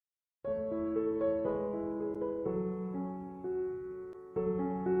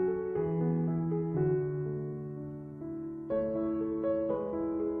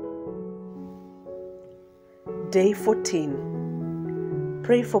Day 14.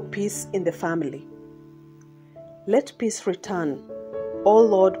 Pray for peace in the family. Let peace return. O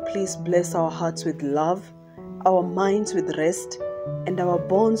Lord, please bless our hearts with love, our minds with rest, and our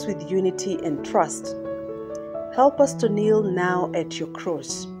bonds with unity and trust. Help us to kneel now at your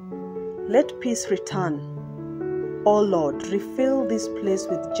cross. Let peace return. O Lord, refill this place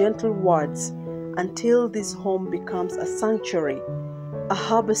with gentle words until this home becomes a sanctuary, a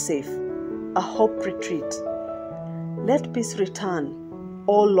harbor safe, a hope retreat. Let peace return.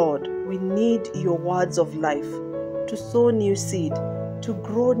 O Lord, we need your words of life to sow new seed, to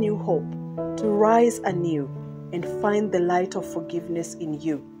grow new hope, to rise anew and find the light of forgiveness in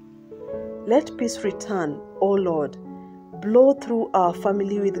you. Let peace return, O Lord. Blow through our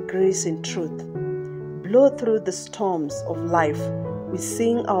family with grace and truth. Blow through the storms of life. We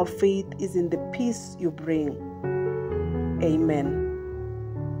sing our faith is in the peace you bring. Amen.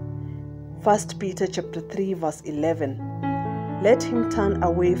 1 Peter chapter 3 verse 11. Let him turn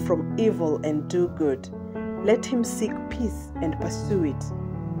away from evil and do good. Let him seek peace and pursue it.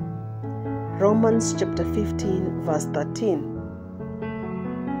 Romans chapter 15 verse 13.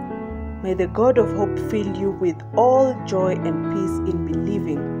 May the God of hope fill you with all joy and peace in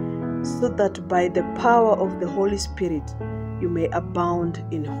believing, so that by the power of the Holy Spirit you may abound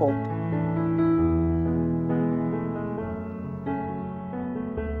in hope.